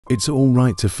It's all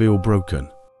right to feel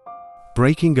broken.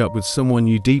 Breaking up with someone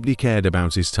you deeply cared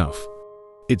about is tough.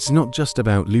 It's not just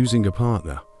about losing a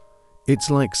partner. It's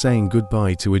like saying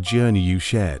goodbye to a journey you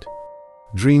shared,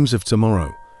 dreams of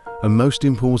tomorrow, and most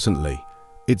importantly,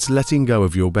 it's letting go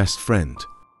of your best friend.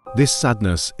 This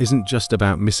sadness isn't just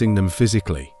about missing them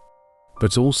physically,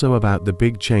 but also about the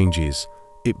big changes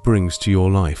it brings to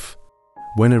your life.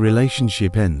 When a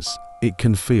relationship ends, it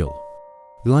can feel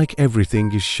like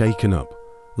everything is shaken up,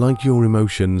 like your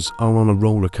emotions are on a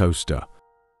roller coaster.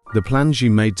 The plans you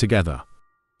made together,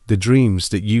 the dreams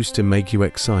that used to make you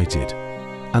excited,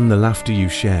 and the laughter you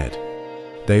shared,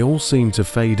 they all seem to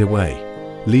fade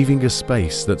away, leaving a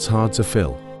space that's hard to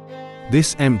fill.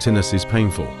 This emptiness is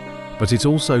painful, but it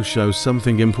also shows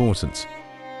something important.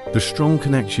 The strong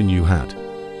connection you had.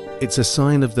 It's a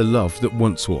sign of the love that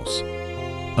once was.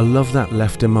 A love that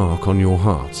left a mark on your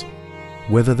heart.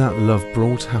 Whether that love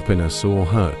brought happiness or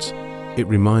hurt, it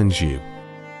reminds you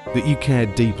that you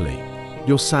cared deeply.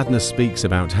 Your sadness speaks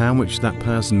about how much that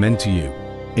person meant to you.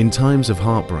 In times of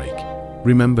heartbreak,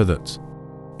 remember that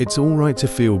it's all right to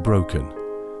feel broken.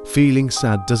 Feeling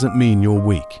sad doesn't mean you're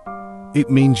weak. It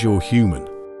means you're human.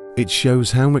 It shows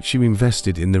how much you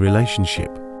invested in the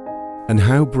relationship and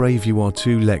how brave you are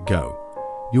to let go.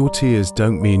 Your tears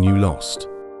don't mean you lost.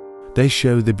 They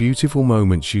show the beautiful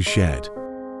moments you shared.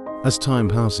 As time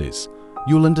passes,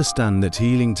 you'll understand that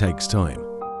healing takes time.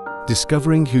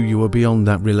 Discovering who you are beyond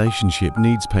that relationship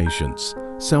needs patience,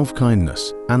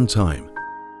 self-kindness, and time.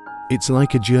 It's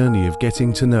like a journey of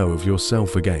getting to know of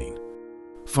yourself again,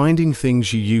 finding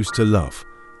things you used to love,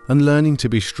 and learning to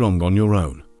be strong on your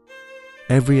own.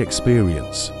 Every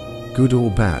experience, good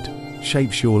or bad,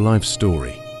 shapes your life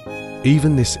story.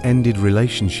 Even this ended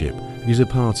relationship is a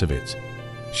part of it,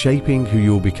 shaping who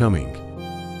you're becoming.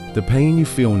 The pain you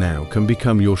feel now can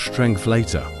become your strength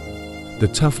later.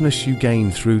 The toughness you gain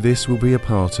through this will be a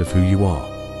part of who you are,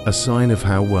 a sign of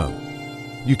how well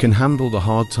you can handle the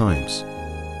hard times.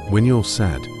 When you're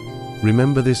sad,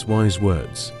 remember these wise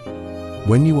words.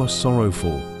 When you are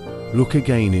sorrowful, look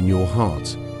again in your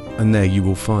heart, and there you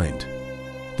will find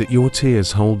that your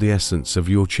tears hold the essence of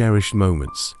your cherished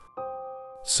moments.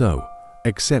 So,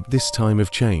 accept this time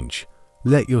of change.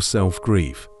 Let yourself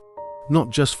grieve,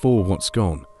 not just for what's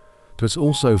gone, but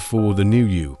also for the new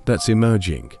you that's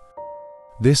emerging.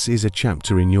 This is a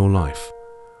chapter in your life,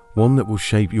 one that will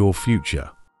shape your future.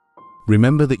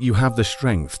 Remember that you have the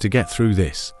strength to get through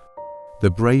this, the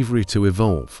bravery to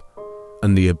evolve,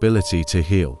 and the ability to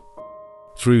heal.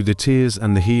 Through the tears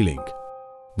and the healing,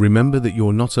 remember that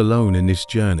you're not alone in this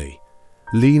journey.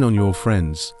 Lean on your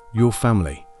friends, your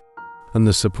family, and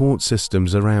the support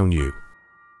systems around you.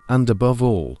 And above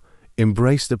all,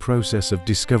 embrace the process of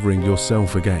discovering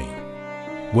yourself again,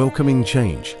 welcoming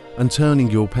change and turning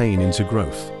your pain into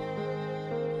growth.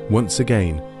 Once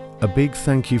again, a big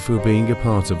thank you for being a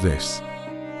part of this.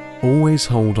 Always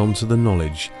hold on to the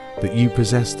knowledge that you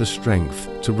possess the strength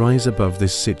to rise above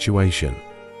this situation,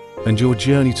 and your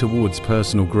journey towards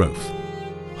personal growth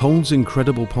holds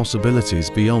incredible possibilities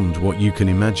beyond what you can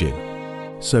imagine.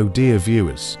 So, dear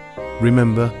viewers,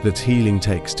 remember that healing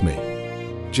takes me.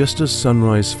 Just as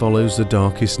sunrise follows the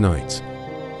darkest night,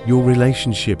 your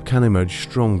relationship can emerge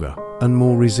stronger and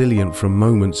more resilient from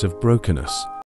moments of brokenness.